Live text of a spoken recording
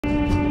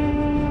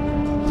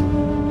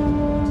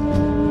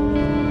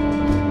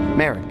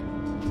Merrick.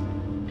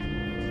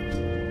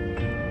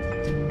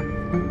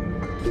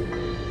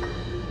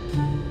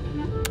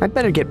 I'd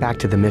better get back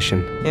to the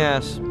mission.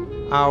 Yes,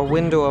 our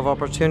window of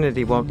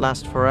opportunity won't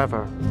last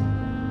forever.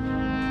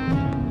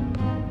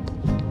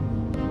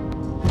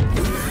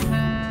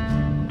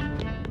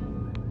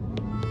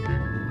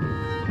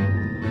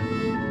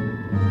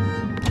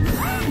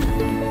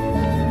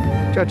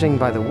 Judging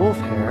by the wolf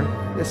hair,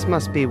 this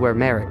must be where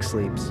Merrick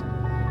sleeps.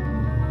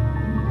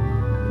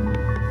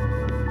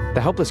 The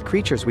helpless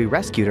creatures we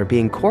rescued are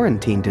being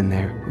quarantined in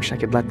there. Wish I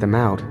could let them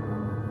out.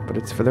 But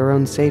it's for their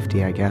own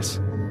safety, I guess.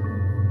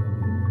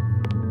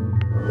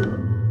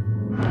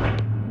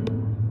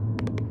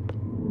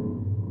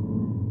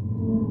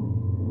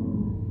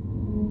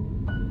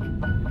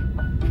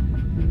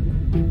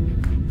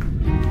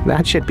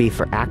 That should be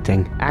for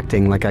acting.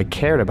 Acting like I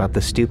cared about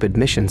the stupid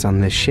missions on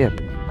this ship.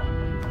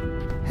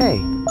 Hey,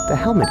 the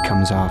helmet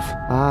comes off.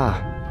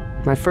 Ah,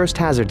 my first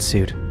hazard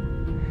suit.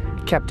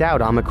 Kept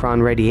out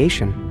Omicron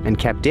radiation and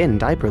kept in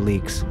diaper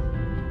leaks.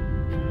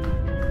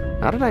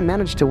 How did I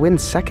manage to win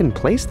second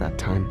place that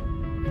time?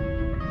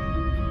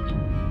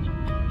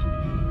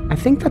 I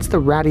think that's the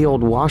ratty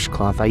old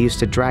washcloth I used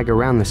to drag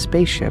around the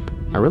spaceship.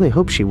 I really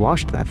hope she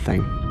washed that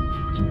thing.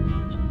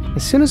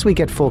 As soon as we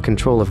get full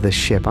control of this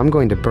ship, I'm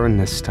going to burn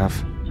this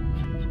stuff.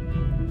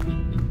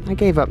 I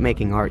gave up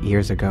making art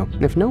years ago,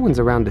 and if no one's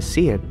around to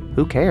see it,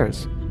 who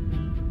cares?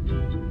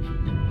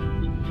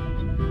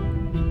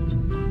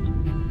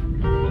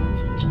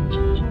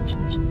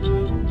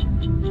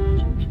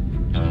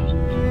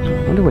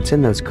 I wonder what's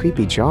in those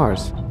creepy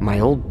jars.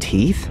 My old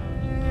teeth?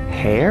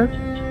 Hair?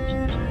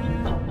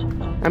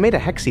 I made a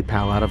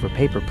hexipal out of a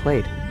paper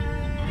plate.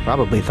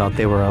 Probably thought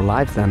they were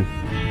alive then.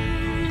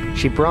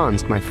 She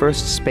bronzed my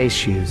first space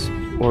shoes.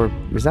 Or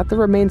is that the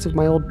remains of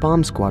my old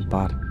bomb squad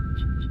bot?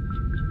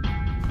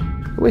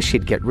 I wish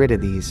she'd get rid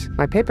of these.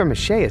 My paper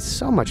mache is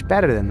so much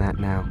better than that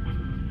now.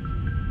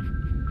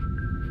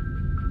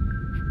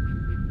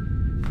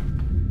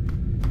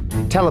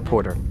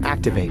 Teleporter,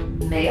 activate.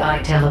 May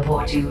I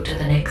teleport you to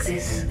the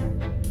Nexus?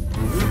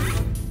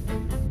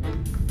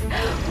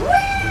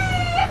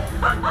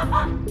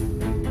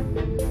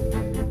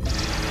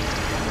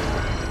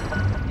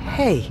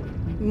 Hey,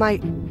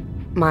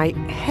 my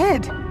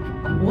head.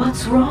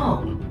 What's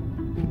wrong?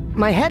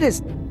 My head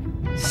is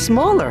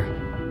smaller.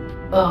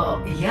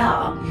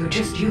 Yeah, you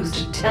just used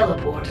a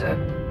teleporter.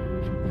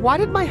 Why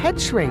did my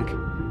head shrink?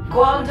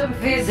 Quantum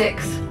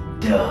physics.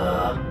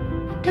 Duh.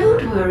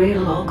 Don't worry,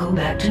 it'll all go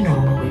back to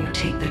normal when you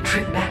take the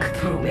trip back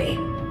through me,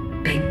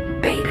 big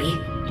baby.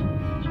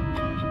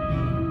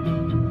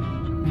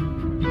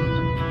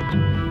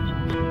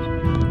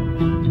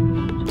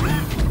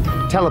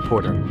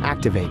 Teleporter,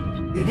 activate.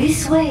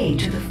 This way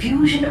to the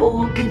fusion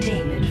orb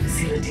containment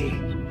facility.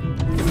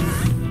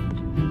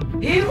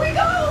 Here we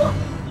go!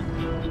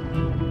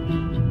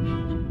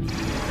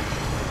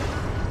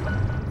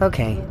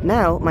 Okay,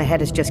 now my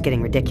head is just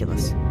getting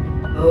ridiculous.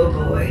 Oh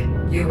boy,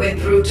 you went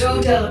through 2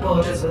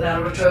 teleporters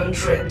without a return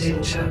trip,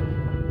 didn't you?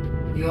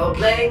 You're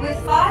playing with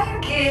fire,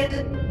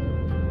 kid.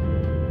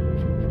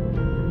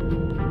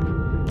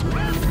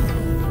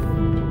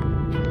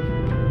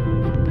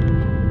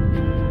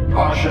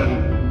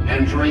 Caution,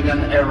 entering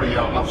an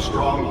area of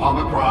strong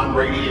Omicron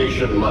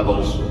radiation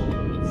levels.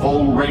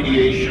 Full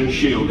radiation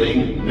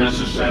shielding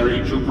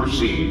necessary to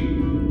proceed.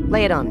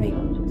 Lay it on me.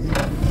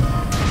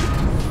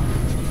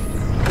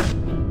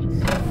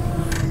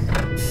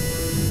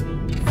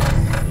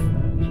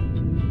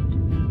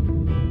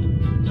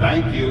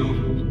 Thank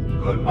you.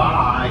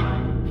 Goodbye.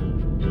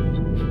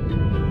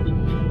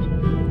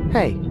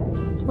 Hey,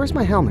 where's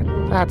my helmet?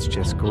 That's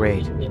just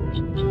great.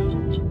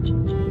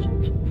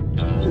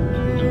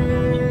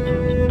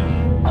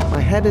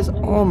 My head is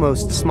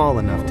almost small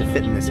enough to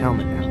fit in this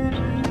helmet now.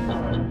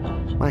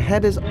 My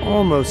head is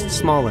almost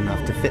small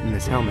enough to fit in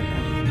this helmet now.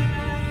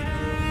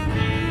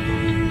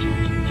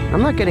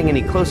 I'm not getting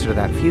any closer to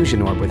that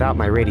fusion orb without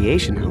my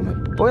radiation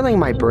helmet. Boiling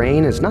my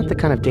brain is not the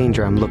kind of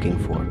danger I'm looking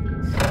for.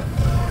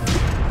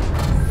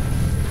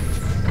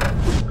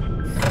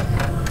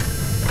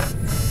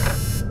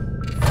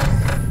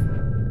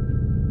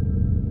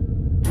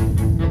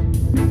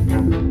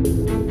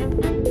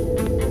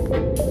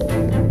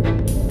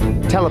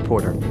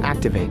 Teleporter,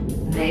 activate.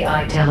 May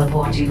I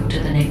teleport you to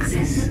the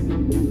Nexus?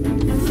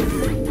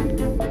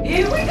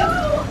 Here we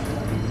go!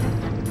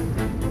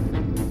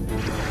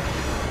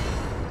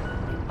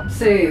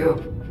 See you.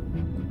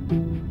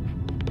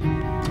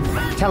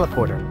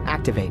 Teleporter,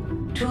 activate.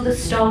 To the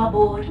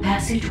starboard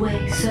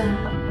passageway, sir.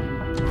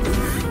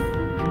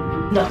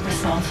 Not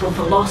responsible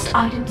for lost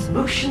items,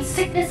 motion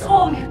sickness,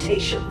 or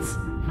mutations.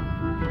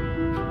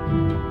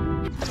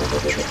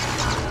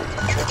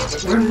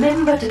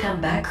 Remember to come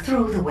back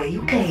through the way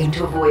you came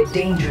to avoid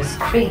dangerous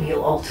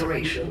cranial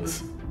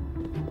alterations.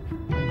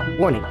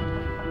 Warning.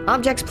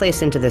 Objects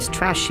placed into this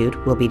trash chute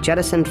will be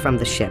jettisoned from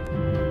the ship.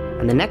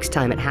 And the next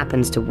time it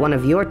happens to one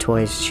of your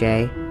toys,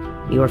 Shay,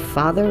 your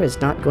father is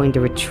not going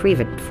to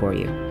retrieve it for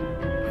you.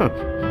 Huh.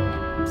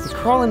 You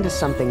crawl into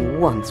something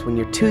once when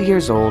you're 2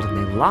 years old and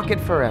they lock it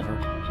forever.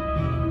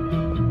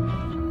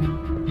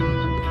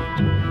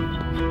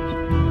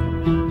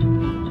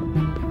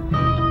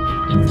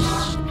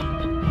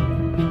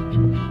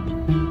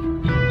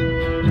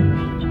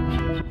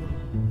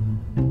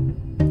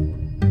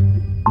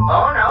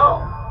 Oh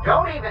no,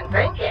 don't even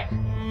think it.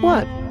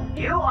 What?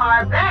 You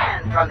are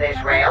banned from this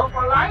rail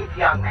for life,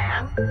 young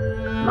man.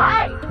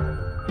 Life.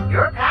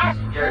 Your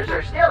passengers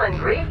are still in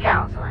grief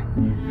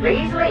counseling.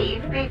 Please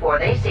leave before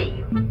they see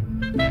you.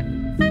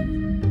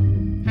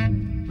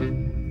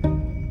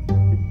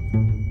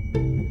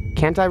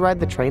 Can't I ride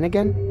the train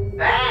again?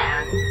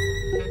 Banned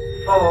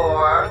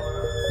for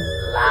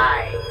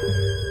life.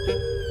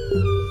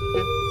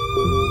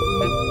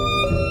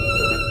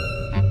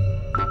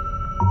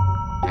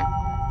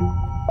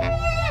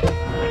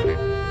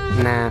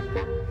 Nah.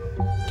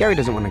 Carrie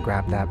doesn't want to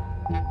grab that.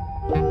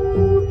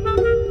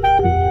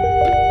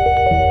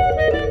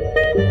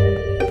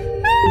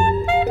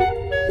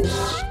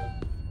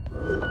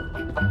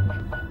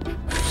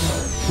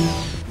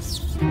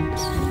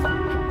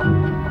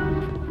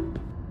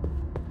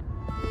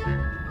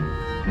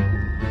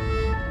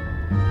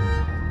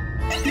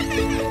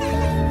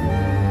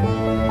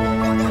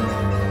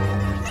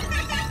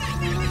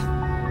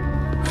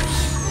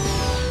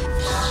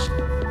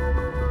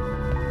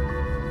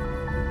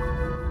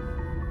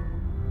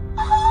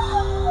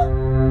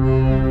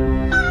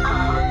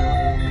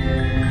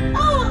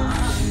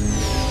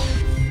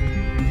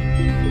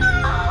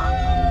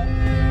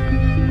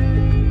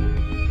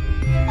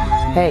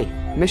 Hey,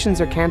 missions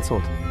are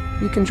canceled.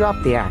 You can drop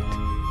the act.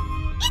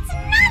 It's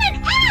not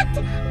an act!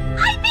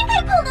 I think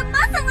I pulled a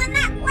muscle in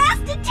that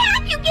last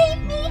attack you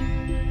gave me!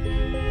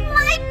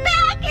 My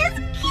back is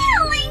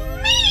killing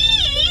me!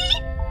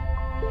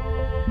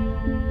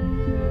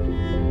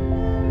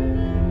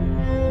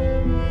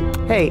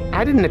 Hey,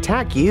 I didn't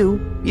attack you.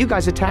 You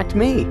guys attacked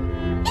me.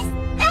 Is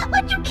that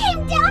what you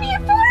came down here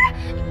for?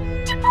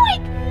 To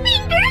point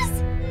fingers?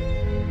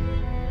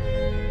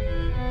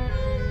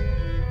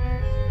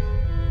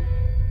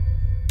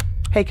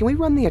 Hey, can we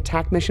run the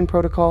attack mission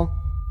protocol?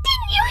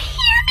 Didn't you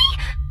hear me?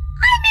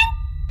 I'm in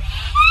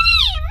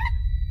pain!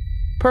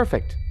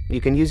 Perfect. You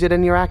can use it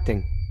in your acting.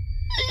 Leave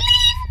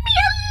me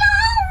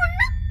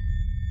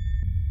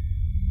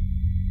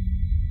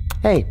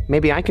alone! Hey,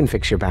 maybe I can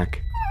fix your back.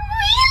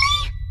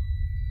 Really?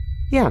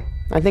 Yeah,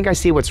 I think I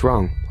see what's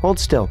wrong. Hold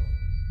still.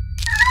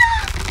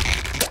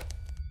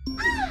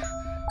 Yes!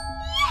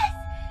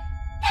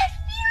 That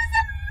feels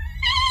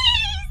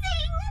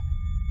amazing!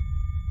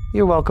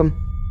 You're welcome.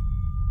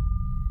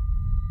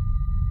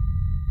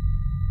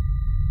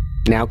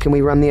 Now can we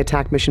run the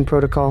attack mission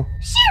protocol?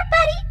 Sure,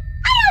 buddy.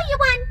 I owe you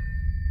one.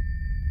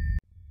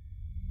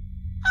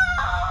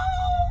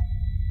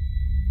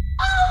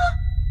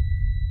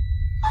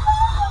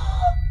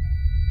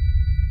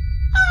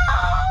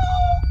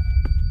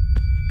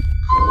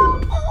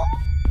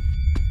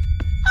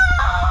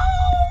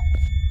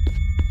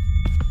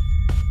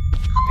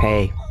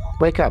 Hey,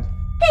 wake up.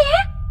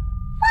 There?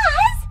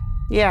 Was?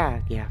 Yeah.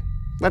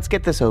 Let's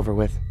get this over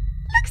with.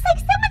 Looks like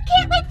someone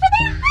can't wait for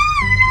their...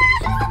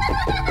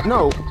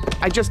 No,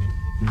 I just...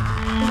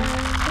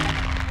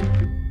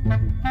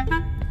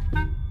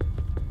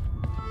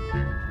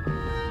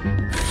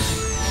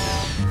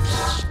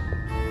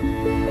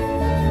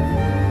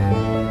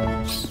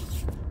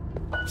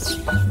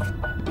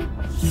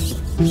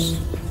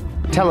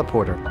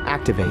 Teleporter,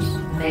 activate.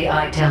 May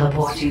I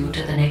teleport you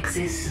to the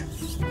Nexus?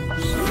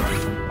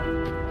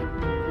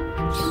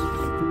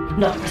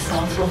 Not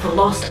responsible for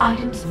lost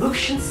items,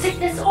 motion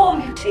sickness, or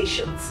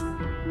mutations.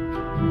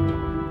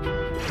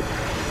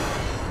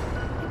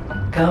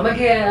 Come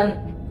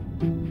again.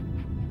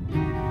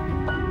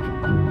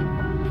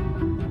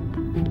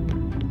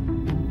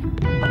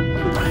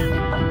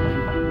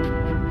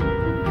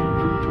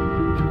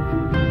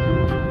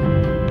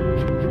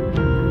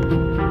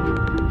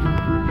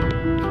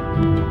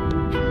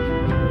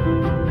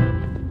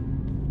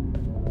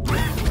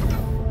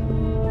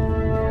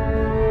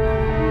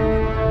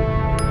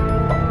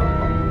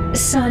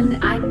 Son,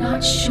 I'm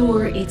not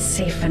sure it's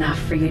safe enough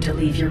for you to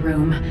leave your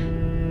room.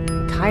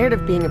 Tired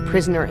of being a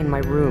prisoner in my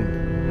room.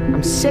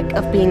 I'm sick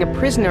of being a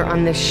prisoner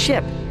on this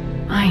ship.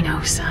 I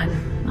know, son.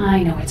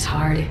 I know it's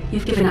hard.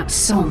 You've given up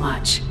so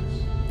much.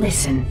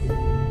 Listen,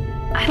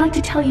 I'd like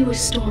to tell you a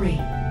story.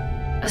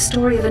 A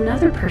story of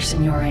another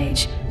person your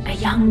age, a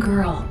young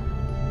girl.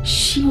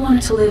 She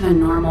wanted to live a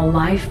normal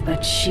life,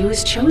 but she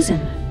was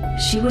chosen.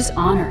 She was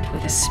honored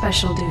with a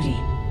special duty.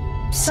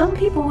 Some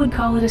people would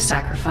call it a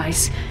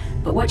sacrifice,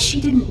 but what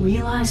she didn't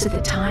realize at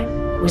the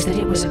time was that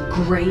it was a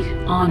great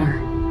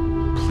honor.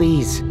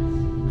 Please.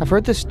 I've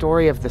heard the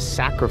story of the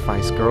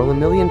sacrifice girl a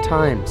million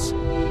times.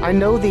 I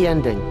know the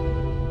ending.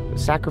 The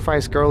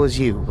sacrifice girl is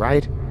you,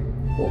 right?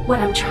 What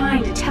I'm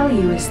trying to tell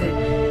you is that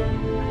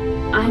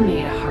I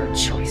made a hard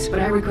choice, but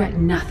I regret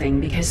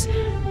nothing because...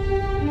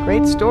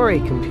 Great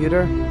story,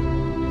 computer.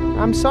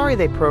 I'm sorry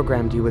they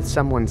programmed you with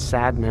someone's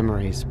sad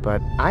memories,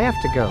 but I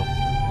have to go.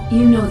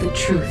 You know the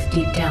truth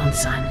deep down,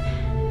 son.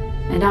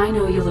 And I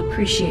know you'll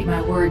appreciate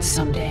my words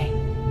someday.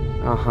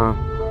 Uh-huh.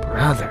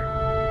 Brother.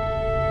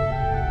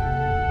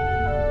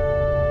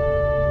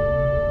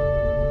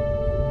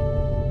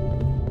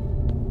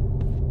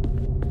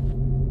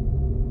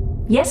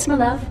 Yes, my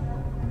love?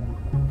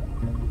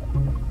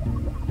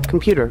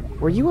 Computer,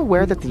 were you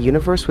aware that the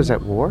universe was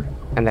at war?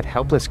 And that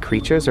helpless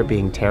creatures are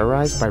being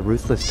terrorized by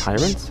ruthless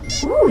tyrants?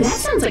 Ooh, that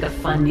sounds like a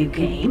fun new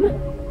game.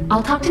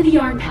 I'll talk to the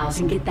Yarn Pals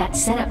and get that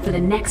set up for the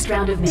next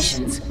round of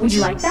missions. Would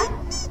you like that?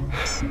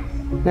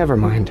 Never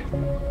mind.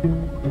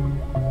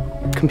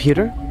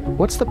 Computer,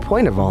 what's the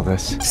point of all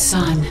this?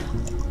 Son,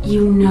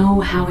 you know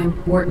how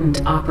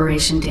important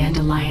Operation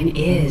Dandelion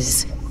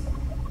is.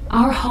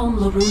 Our home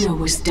Loruna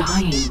was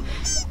dying,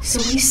 so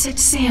we set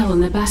sail in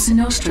the Bassa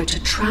Nostra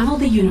to travel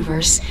the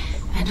universe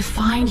and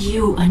find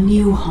you a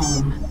new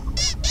home.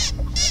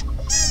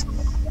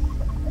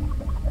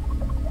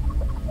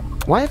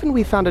 Why haven't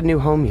we found a new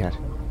home yet?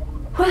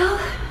 Well,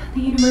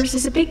 the universe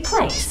is a big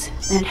place,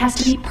 and it has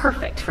to be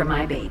perfect for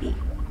my baby.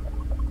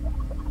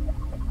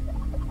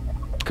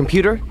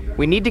 Computer,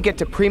 we need to get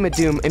to Prima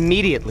Doom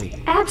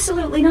immediately.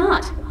 Absolutely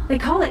not. They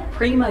call it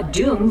Prima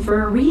Doom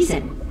for a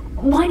reason.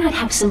 Why not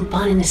have some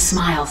fun in the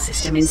Smile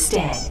system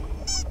instead?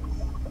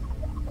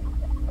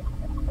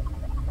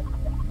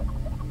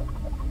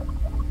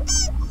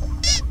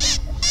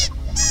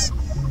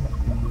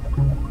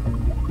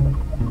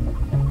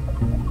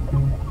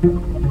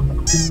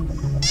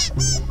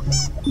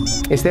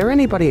 Is there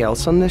anybody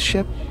else on this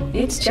ship?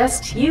 It's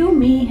just you,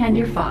 me, and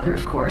your father,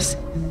 of course.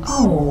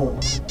 Oh,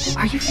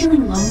 are you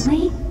feeling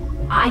lonely?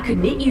 I could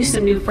knit you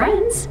some new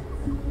friends.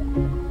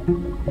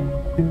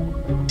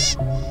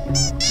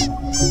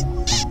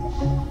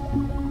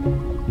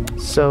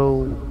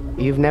 So,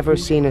 you've never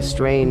seen a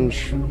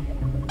strange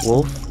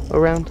wolf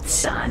around?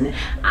 Son,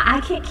 I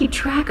can't keep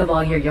track of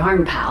all your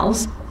Yarn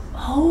Pals.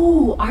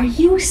 Oh, are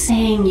you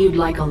saying you'd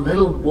like a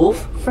little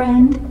wolf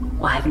friend?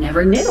 Well, I've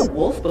never knit a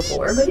wolf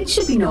before, but it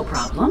should be no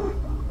problem.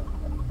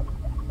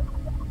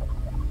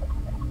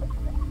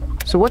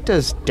 So what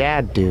does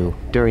Dad do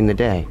during the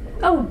day?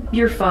 Oh,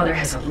 your father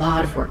has a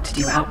lot of work to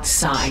do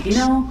outside, you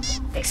know?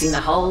 Fixing the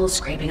hull,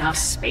 scraping off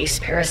space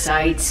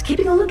parasites,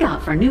 keeping a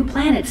lookout for new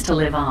planets to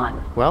live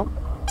on. Well,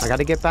 I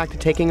gotta get back to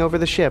taking over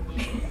the ship.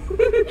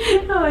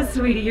 Oh,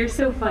 sweetie, you're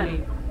so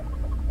funny.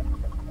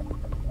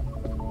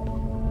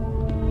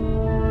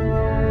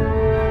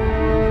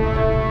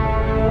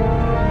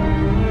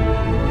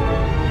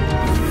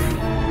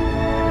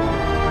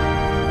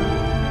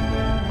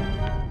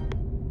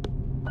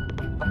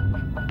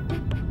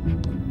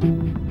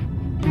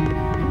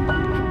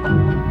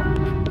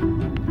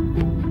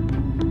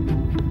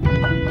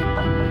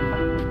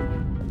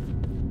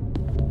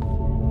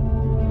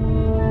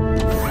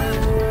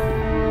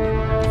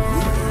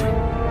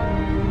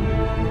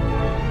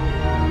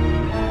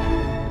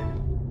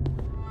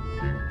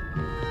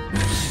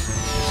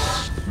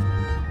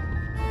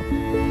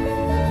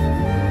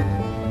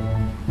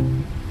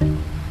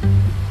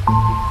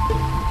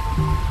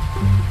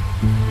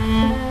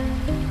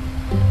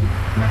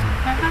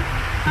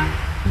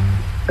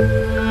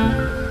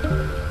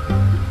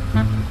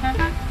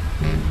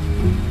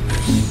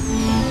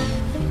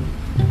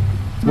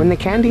 When the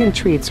candy and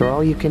treats are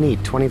all you can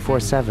eat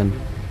 24/7,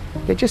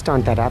 they just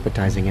aren't that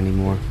appetizing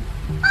anymore.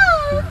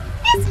 Oh,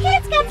 this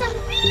kid's got some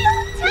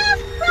real tough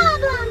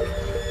problems.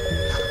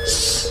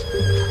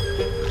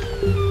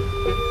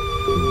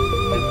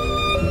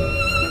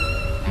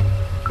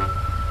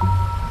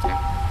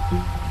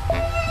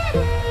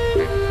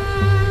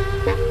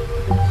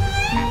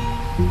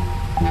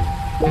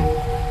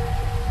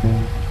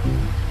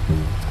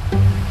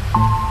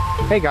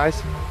 Hey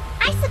guys.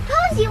 I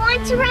suppose you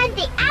want to run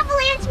the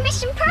Avalanche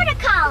Mission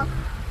Protocol.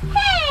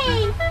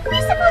 Hey,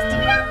 we're supposed to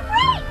meet on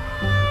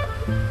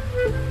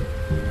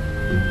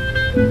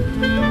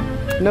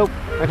break. Nope,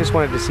 I just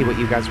wanted to see what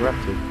you guys were up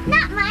to.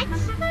 Not much.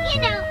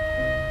 You know,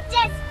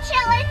 just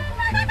chilling.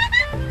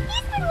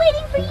 He's been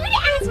waiting for you to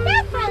ask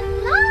that for a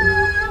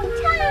long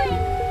time.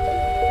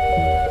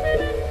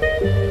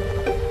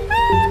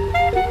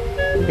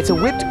 It's a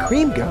whipped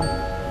cream gun.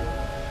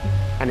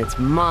 And it's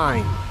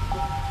mine.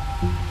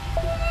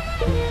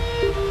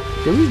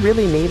 Do we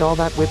really need all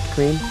that whipped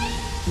cream?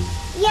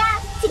 Yeah,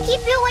 to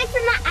keep you away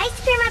from that ice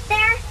cream up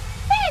there.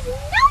 There's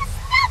no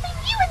stopping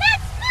you with that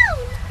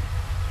spoon.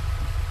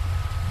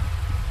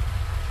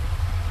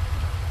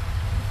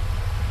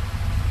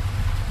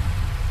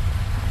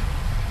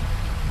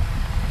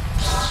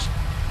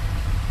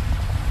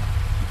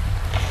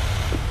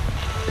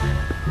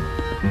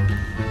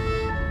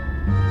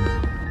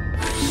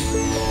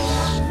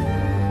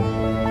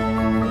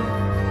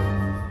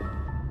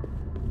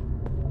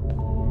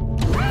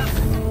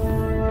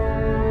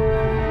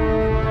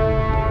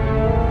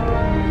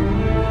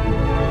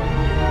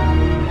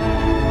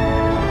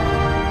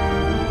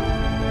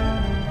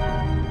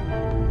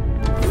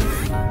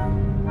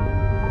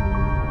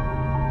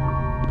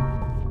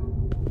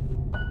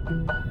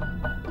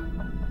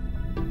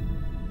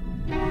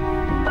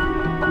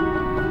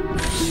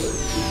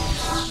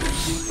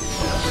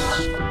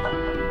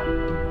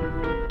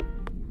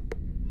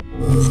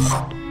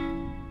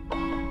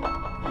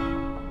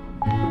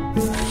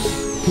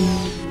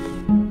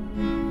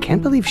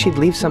 Can't believe she'd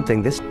leave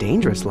something this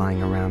dangerous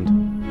lying around.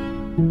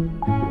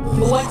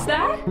 What's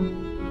that?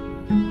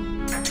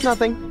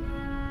 Nothing.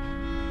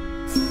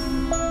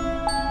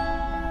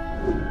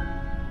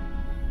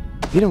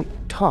 You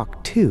don't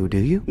talk too, do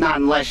you? Not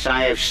unless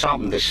I have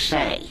something to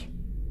say.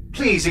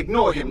 Please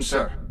ignore him,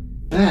 sir.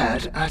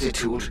 Bad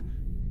attitude.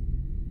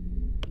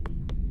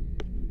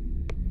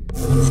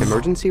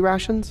 Emergency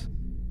rations?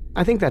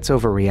 I think that's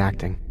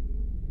overreacting.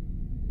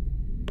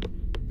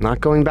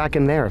 Not going back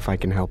in there if I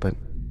can help it.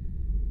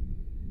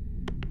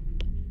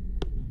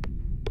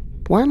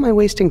 Why am I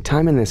wasting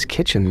time in this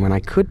kitchen when I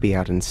could be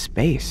out in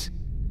space?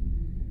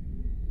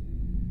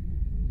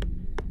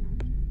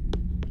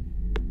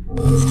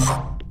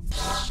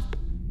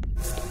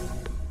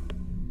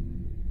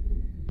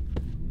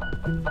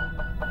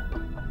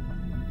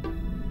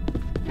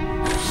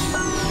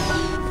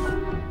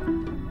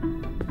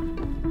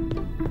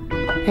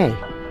 Hey,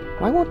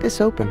 why won't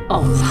this open?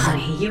 Oh,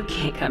 honey, you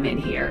can't come in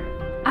here.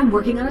 I'm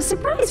working on a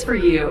surprise for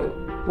you.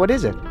 What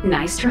is it?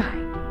 Nice try.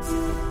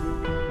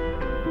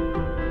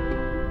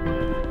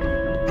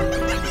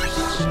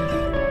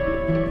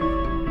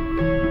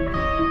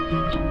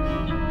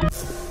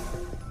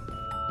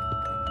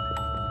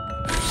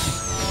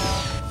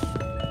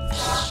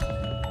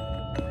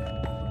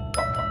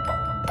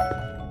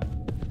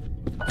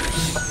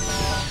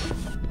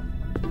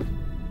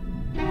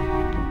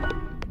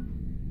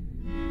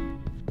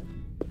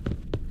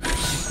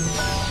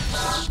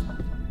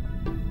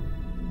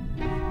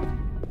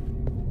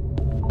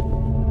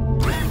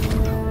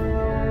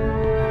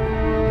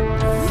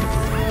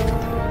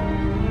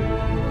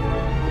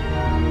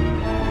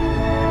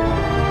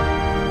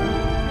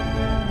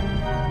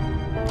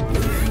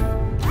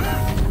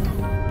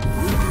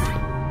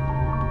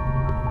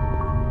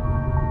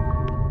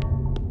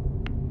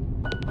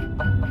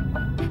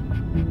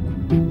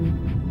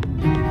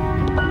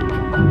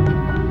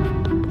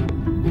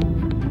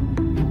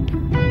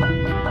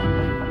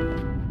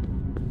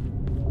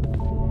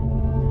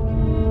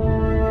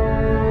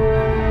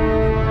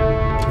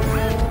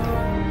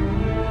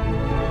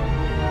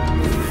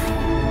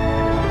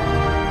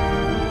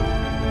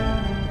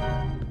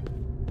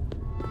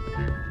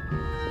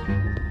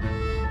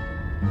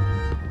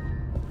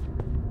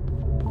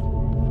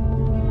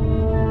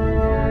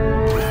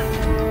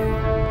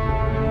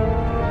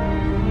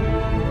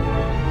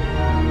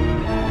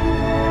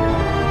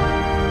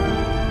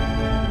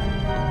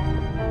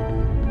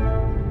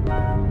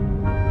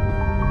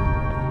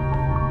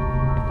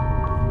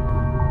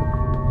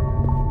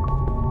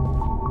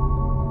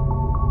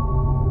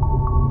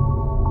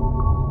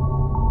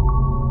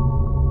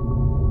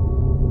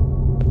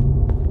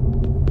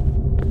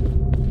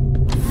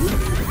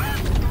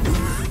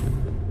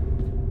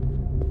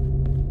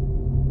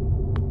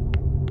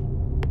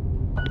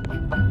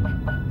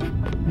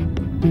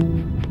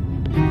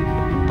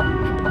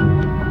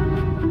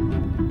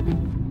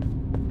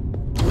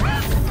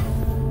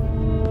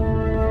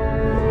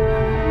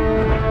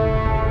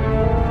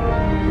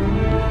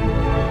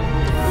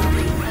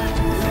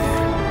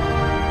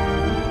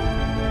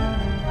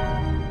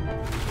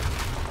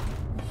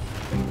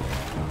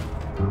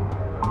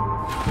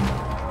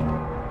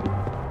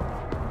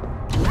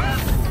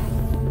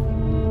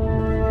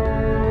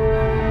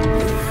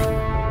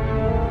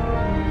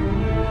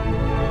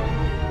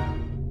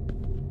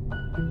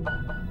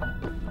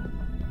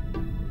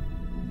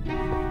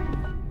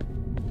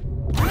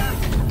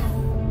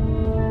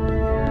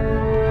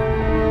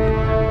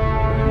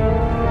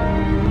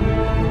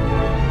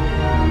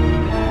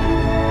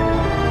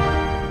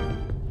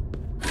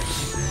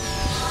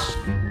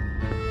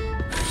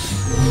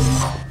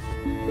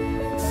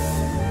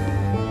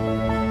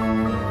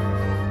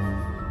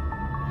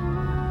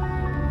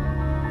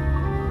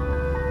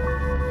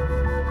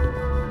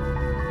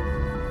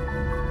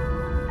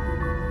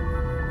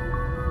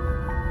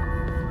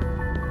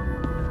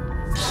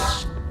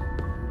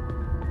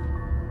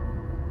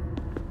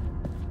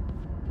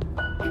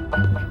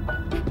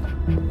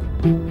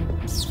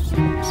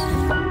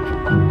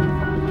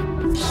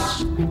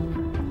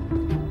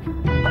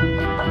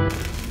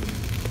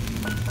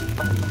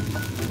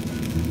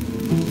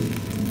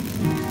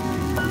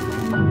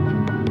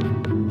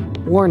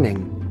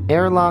 Warning,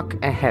 airlock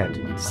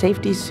ahead.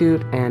 Safety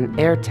suit and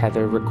air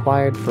tether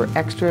required for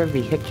extra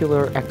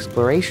vehicular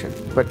exploration.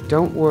 But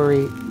don't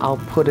worry, I'll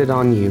put it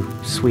on you,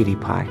 sweetie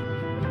pie.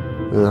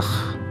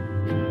 Ugh.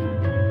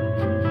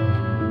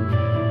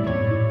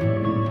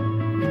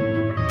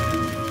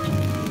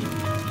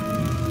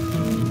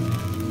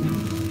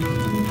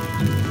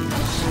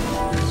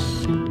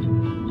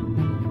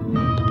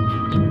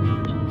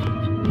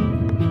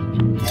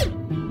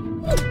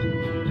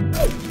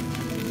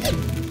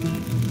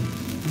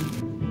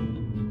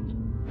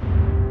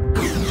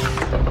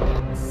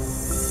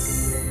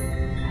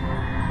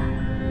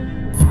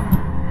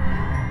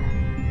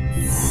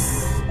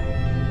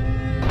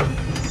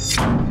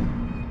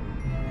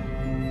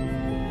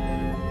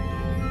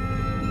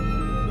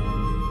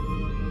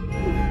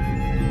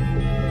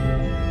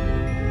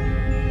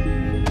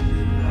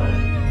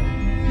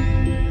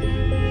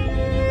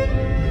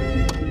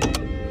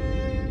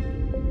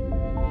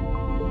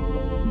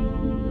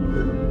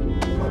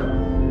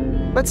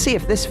 Let's see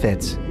if this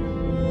fits.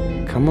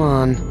 Come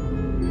on.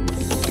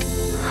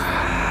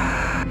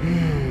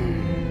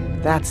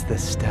 That's the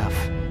stuff.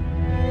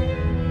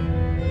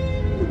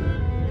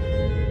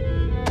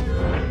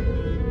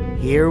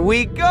 Here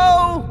we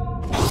go!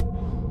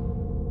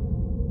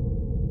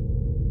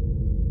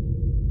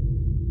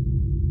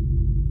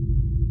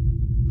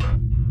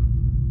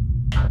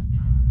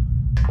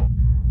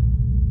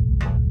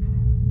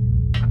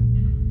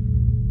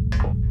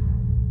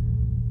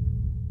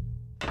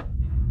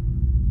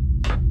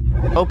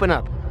 Open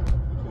up.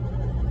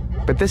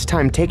 But this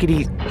time, take it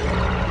easy.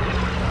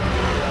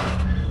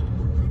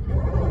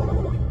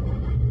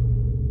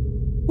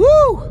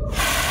 Woo!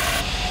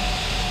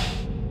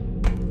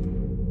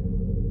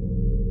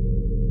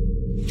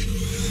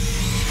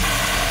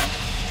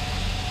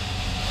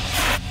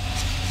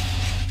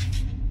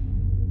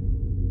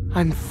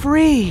 I'm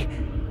free!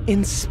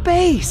 In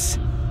space!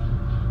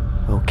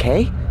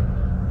 Okay.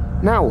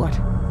 Now what?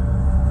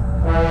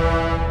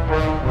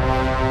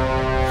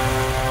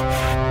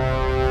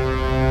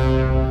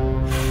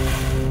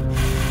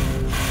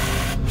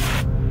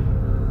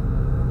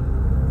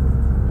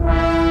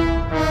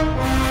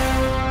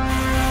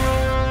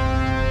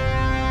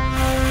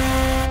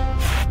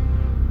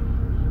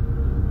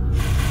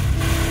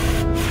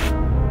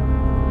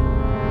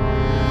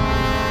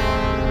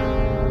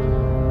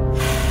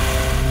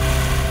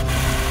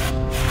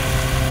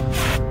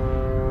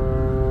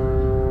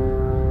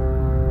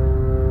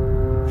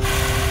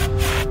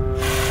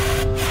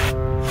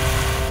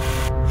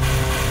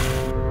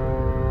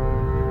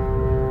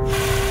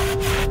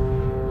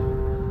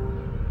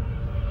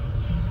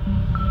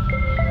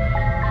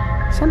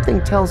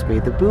 Something tells me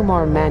the boom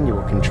arm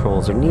manual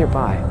controls are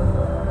nearby.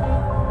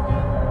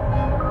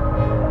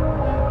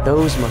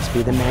 Those must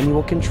be the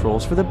manual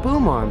controls for the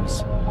boom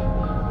arms.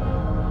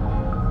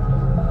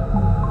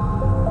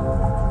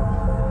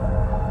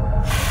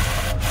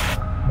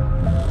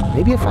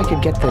 Maybe if I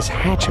could get this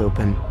hatch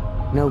open.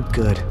 No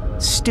good.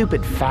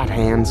 Stupid fat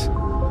hands.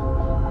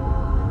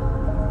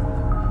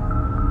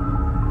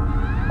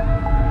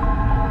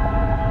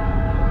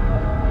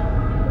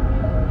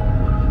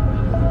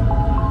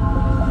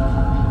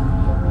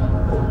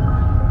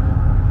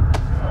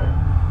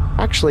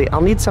 Actually,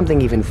 I'll need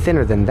something even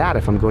thinner than that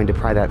if I'm going to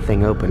pry that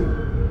thing open.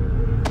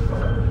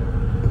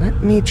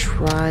 Let me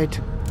try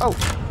to... Oh,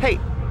 hey!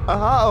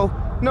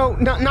 Uh-oh! No,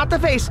 not the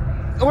face!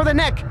 Or the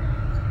neck!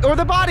 Or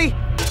the body!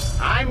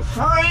 I'm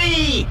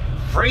free!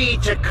 Free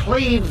to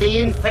cleave the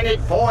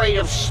infinite void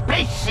of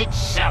space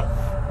itself!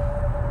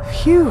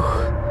 Phew!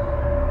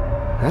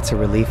 That's a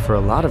relief for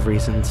a lot of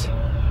reasons.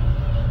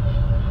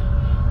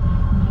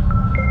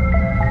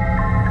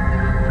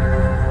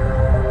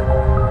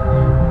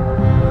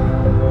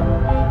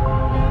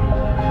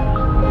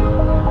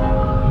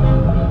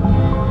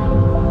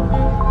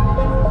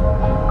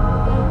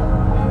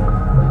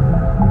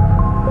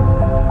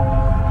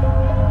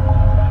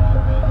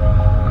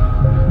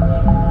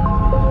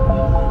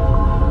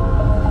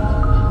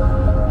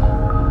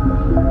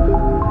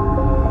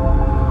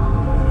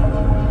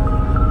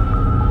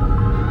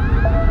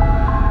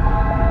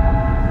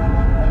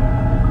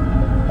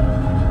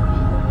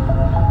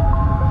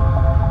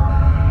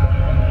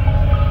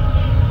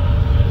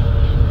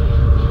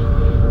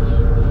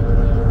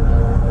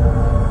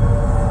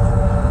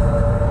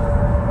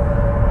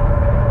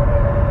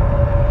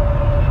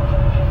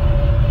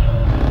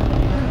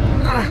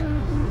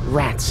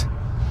 Rats.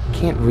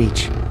 Can't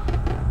reach.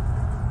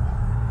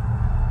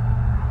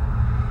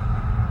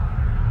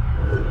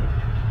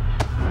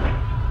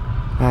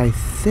 I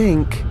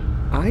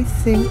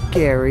think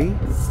Gary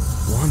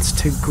wants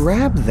to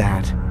grab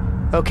that.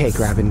 Okay,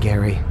 Grabbin'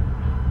 Gary.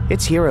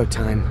 It's hero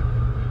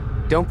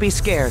time. Don't be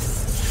scared.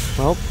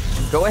 Well,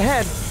 go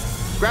ahead.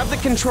 Grab the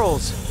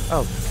controls.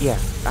 Oh, yeah,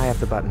 I have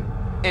the button.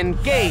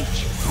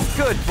 Engage!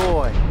 Good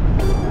boy!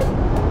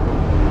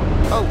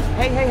 Oh,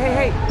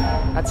 hey!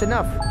 That's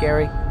enough,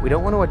 Gary. We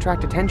don't want to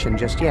attract attention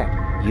just yet.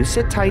 You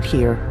sit tight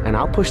here, and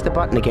I'll push the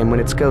button again when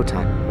it's go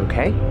time,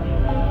 okay?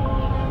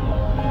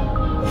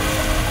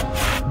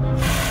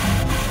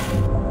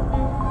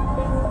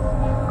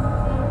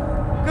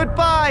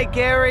 Goodbye,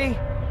 Gary!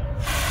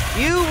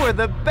 You were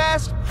the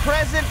best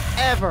present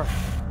ever!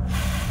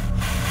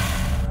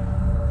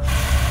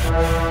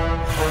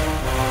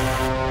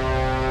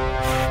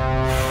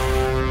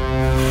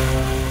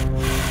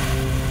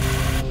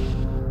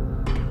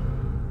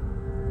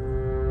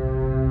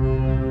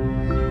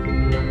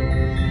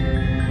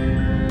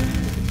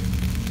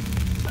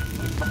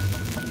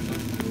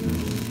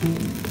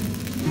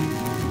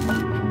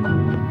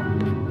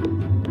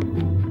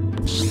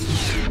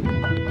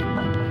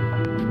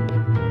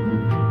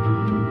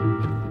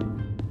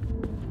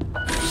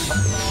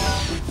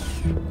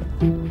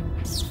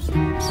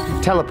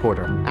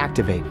 Teleporter,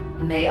 activate.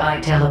 May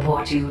I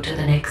teleport you to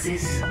the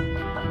Nexus?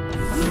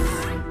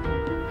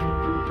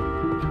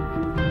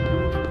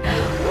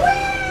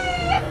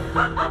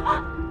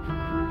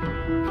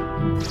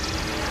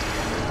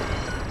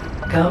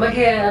 Come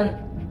again.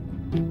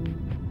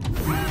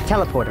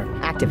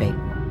 Teleporter, activate.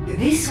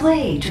 This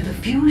way to the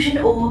fusion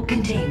orb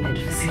containment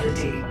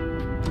facility.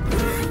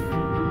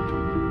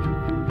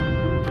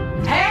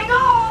 Hang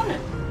on!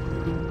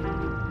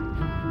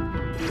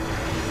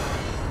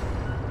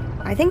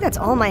 I think that's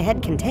all my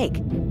head can take.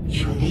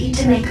 You need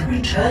to make a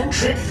return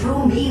trip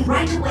through me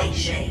right away,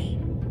 Shay.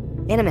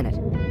 In a minute.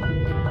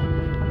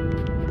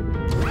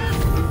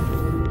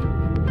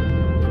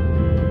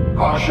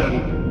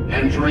 Caution,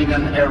 entering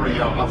an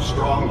area of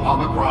strong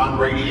Omicron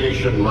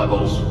radiation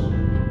levels.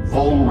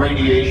 Full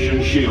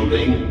radiation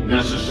shielding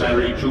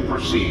necessary to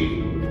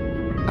proceed.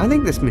 I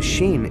think this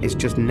machine is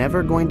just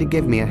never going to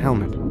give me a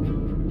helmet.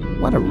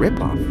 What a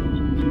ripoff.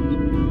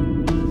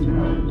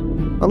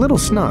 A little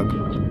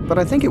snug, but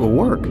I think it will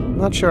work.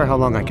 Not sure how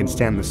long I can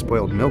stand the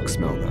spoiled milk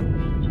smell, though.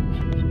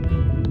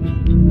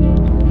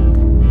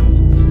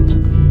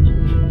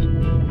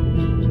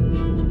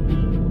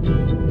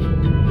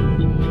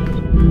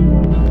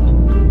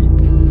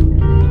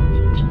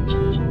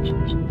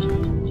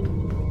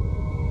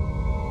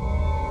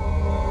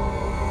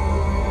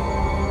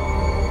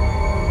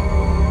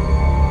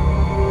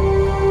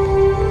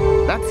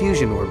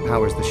 Fusion orb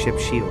powers the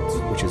ship's shields,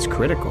 which is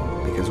critical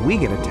because we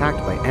get attacked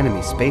by enemy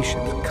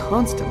spaceships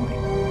constantly.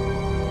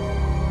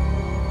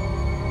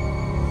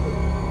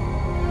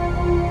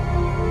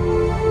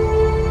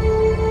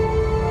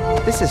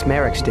 This is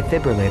Merrick's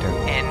defibrillator.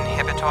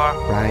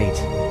 Inhibitor? Right.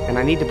 And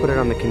I need to put it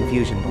on the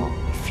confusion ball.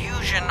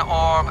 Fusion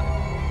orb...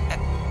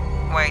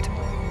 wait,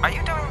 are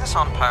you doing this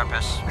on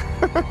purpose?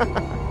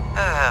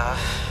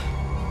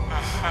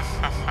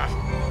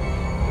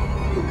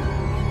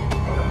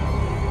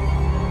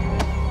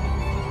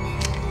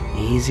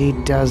 Easy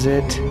does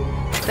it.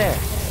 There.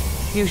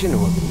 Fusion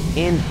orb.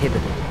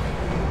 Inhibited.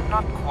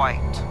 Not quite.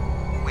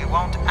 We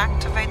won't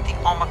activate the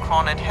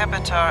Omicron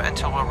inhibitor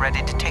until we're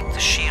ready to take the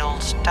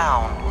shields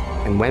down.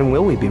 And when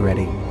will we be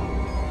ready?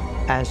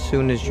 As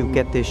soon as you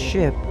get this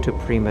ship to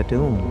Prima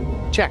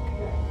Doom. Check.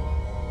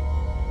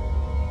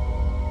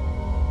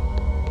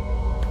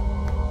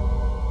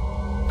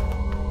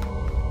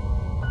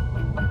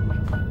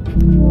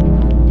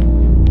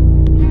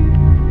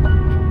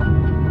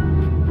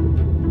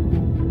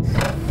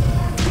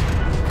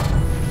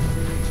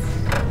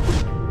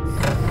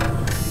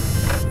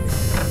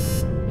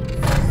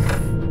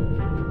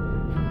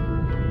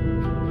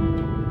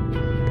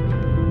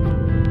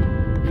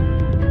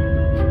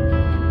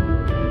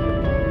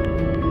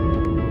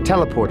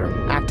 Teleporter,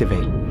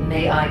 activate.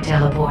 May I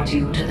teleport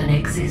you to the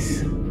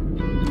Nexus?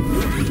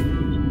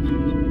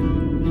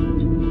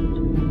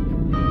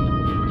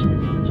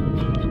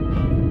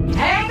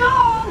 Hang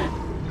on!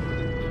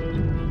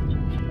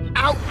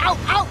 Ow, ow,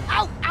 ow,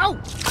 ow, ow,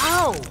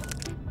 ow!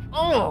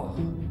 Oh!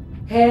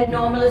 Head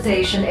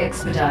normalization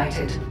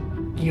expedited.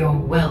 You're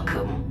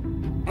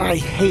welcome. I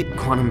hate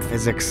quantum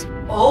physics.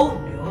 Oh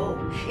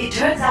no, it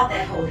turns out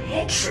that whole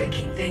head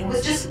shrinking thing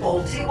was just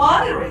faulty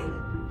wiring.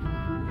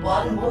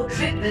 One more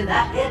trip and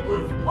that head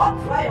would have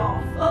popped right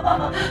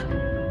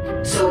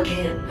off. So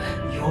again,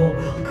 you're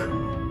welcome.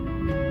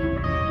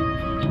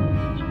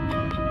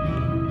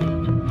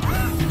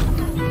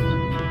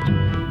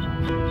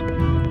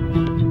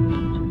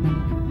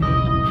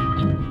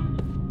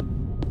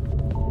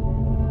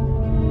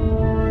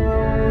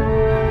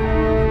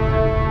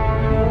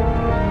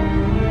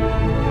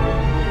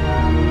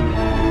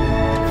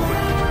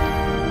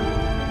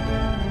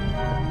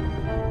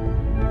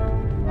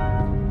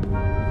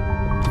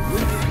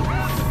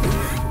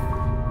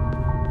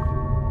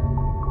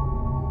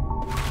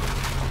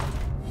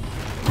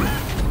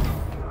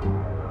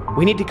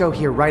 We need to go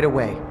here right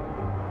away.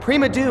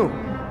 Prima Doom!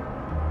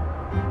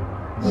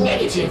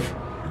 Negative.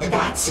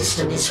 That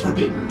system is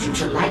forbidden due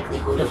to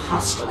likelihood of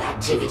hostile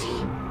activity.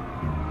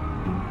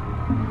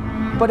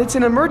 But it's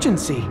an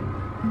emergency.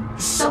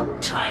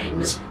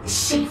 Sometimes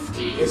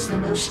safety is the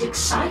most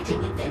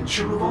exciting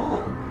adventure of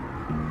all.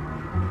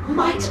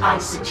 Might I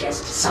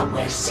suggest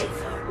somewhere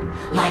safer,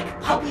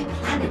 like Puppy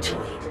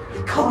Planetoid,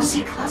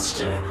 Cozy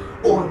Cluster,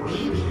 or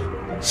maybe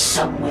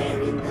somewhere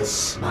in the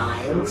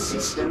Smile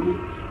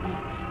system?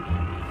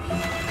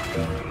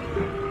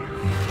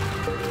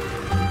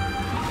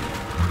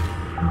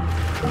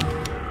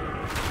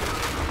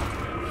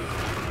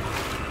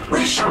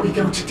 Where shall we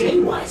go today,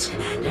 wise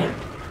commander?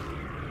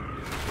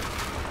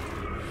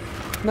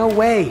 No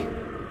way.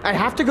 I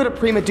have to go to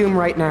Prima Doom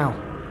right now.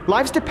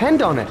 Lives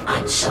depend on it.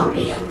 I'm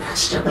sorry, young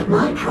master, but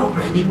my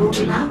programming won't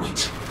allow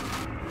it.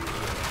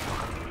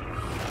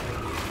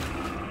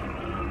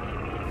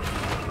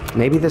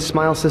 Maybe the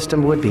Smile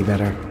system would be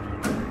better.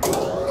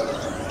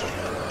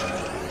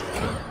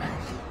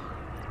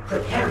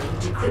 Preparing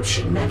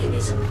decryption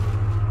mechanism.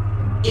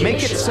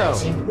 Make it so.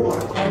 Initializing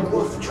warp and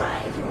wolf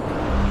drive.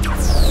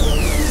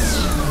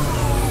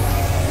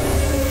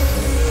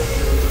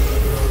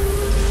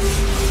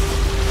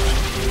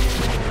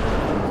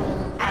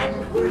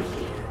 And we're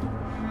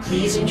here.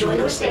 Please enjoy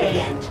your stay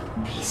and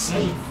be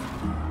safe.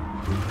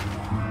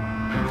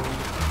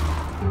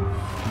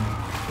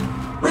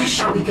 Where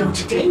shall we go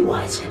today,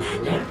 wise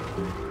commander?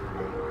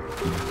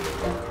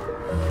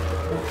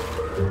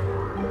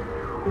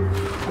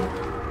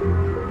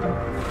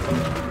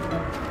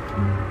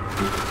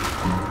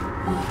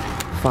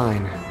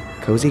 Fine.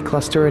 Cozy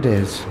Cluster it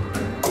is.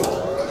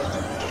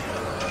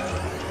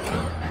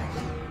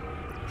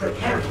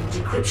 Preparing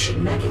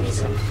decryption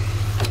mechanism.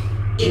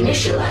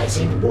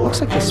 Initializing warp. Looks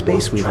like the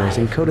Space Weaver has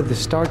encoded the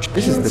star.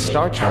 This is the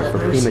star chart for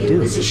Prima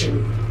Doom.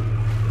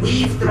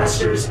 Weave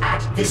thrusters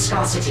at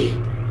viscosity.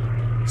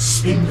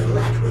 Spindle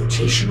at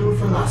rotational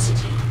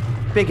velocity.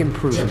 Big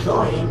improvement.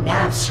 Deploying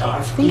Navstar.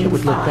 I think it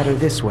would look better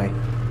this way.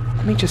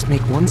 Let me just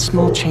make one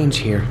small change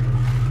here.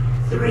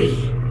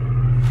 3,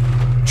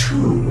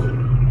 2,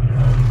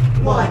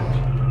 1.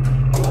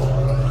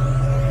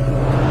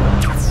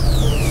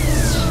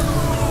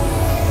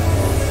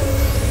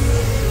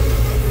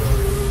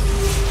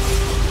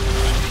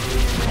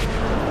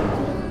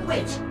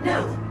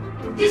 No,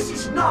 this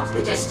is not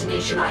the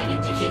destination I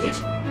indicated.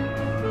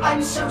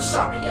 I'm so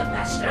sorry, young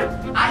master.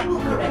 I will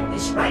correct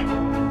this right.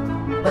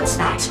 What's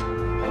that?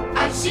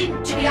 I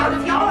seem to be out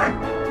of yarn.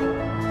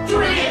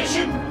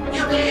 Humiliation!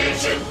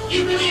 Humiliation!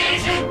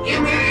 Humiliation!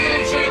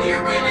 Humiliation!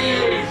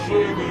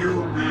 Humiliation!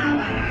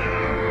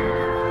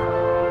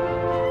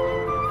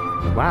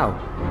 Wow,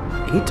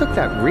 he took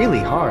that really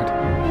hard.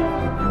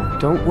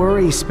 Don't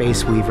worry,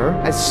 Space Weaver.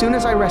 As soon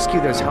as I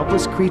rescue those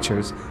helpless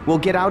creatures, we'll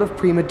get out of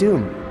Prima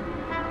Doom.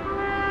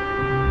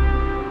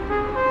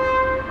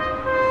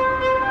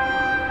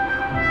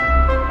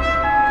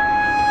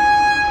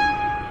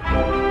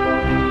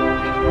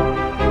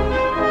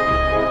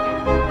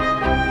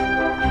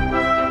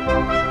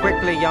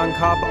 Young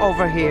cub,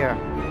 over here.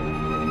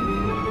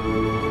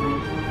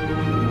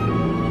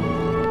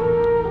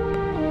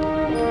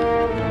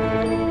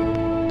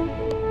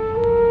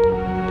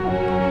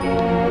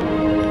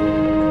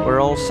 We're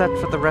all set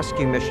for the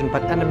rescue mission,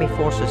 but enemy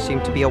forces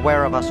seem to be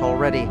aware of us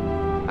already.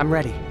 I'm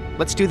ready.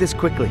 Let's do this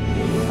quickly.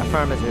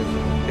 Affirmative.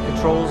 The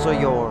controls are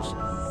yours.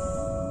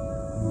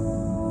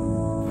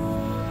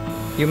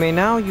 You may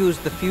now use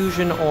the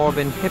Fusion Orb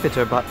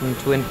Inhibitor button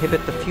to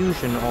inhibit the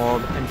Fusion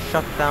Orb and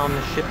shut down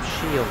the ship's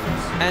shields.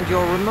 And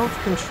your remote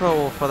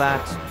control for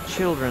that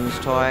children's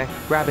toy...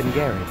 Grabbing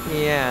Gary.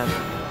 Yes.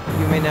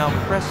 You may now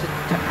press it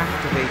to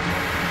activate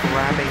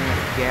Grabbing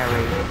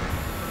Gary,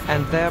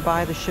 and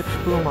thereby the ship's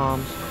boom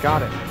arms.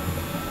 Got it.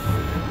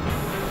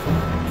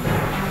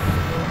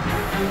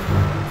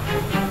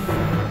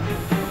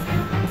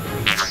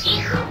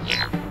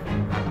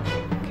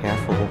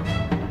 Careful.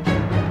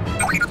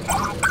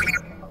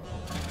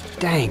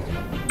 Dang.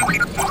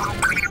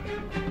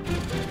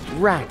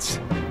 Rats.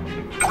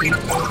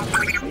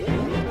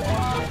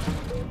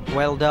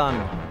 Well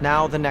done.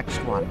 Now the next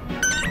one.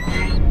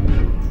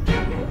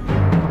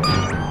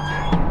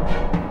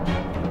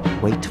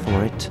 Wait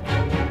for it.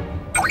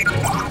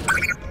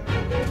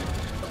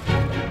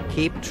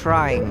 Keep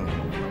trying.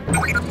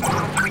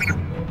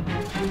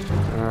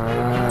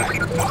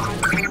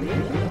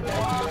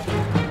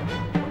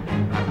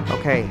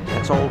 Okay,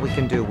 that's all we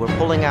can do. We're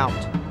pulling out.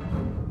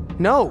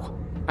 No!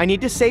 I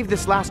need to save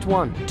this last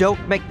one.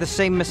 Don't make the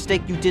same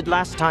mistake you did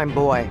last time,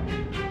 boy.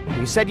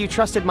 You said you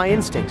trusted my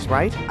instincts,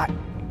 right?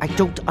 I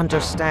don't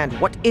understand.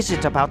 What is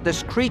it about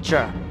this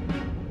creature?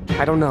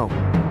 I don't know,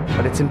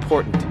 but it's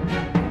important.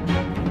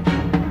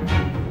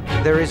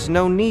 There is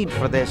no need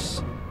for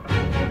this.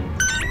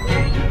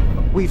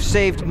 We've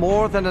saved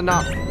more than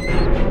enough.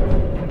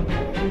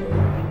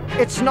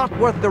 It's not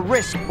worth the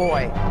risk,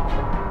 boy.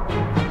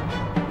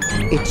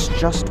 It's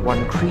just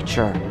one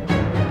creature.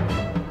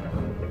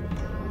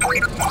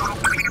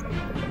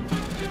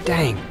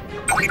 Dang.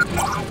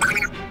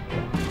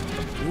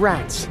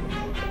 Rats.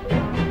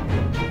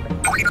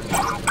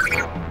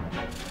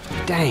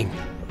 Dang.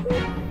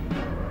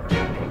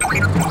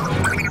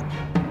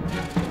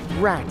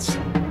 Rats.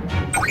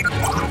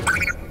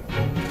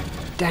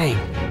 Dang.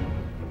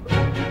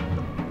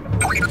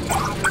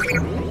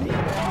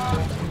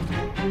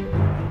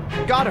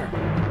 Got her!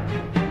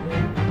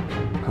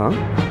 Huh?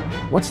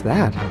 What's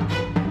that?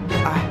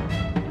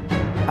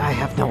 I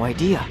have no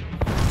idea.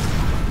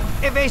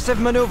 Evasive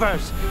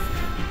maneuvers!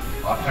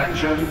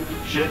 Attention,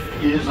 ship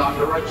is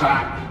under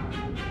attack.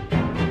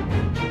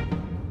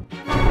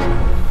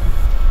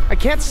 I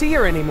can't see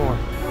her anymore.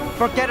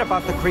 Forget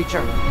about the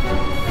creature.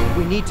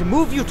 We need to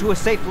move you to a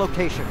safe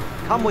location.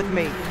 Come with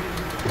me.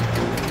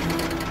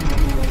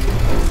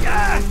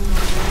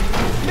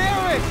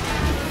 Merrick!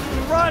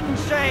 Run,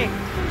 Shay!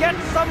 Get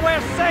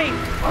somewhere safe!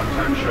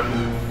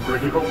 Attention,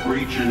 critical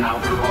breach in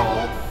outer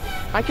hull.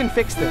 I can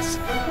fix this.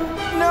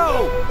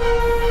 No!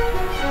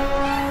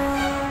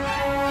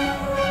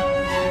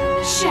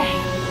 Shay,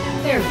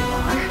 there you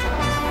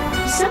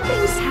are.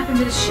 Something's happened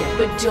to the ship,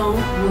 but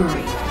don't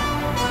worry.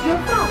 Your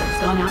father's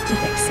gone out to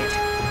fix it.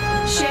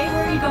 Shay,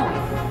 where are you going?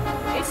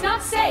 It's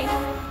not safe.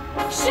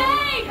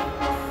 Shay!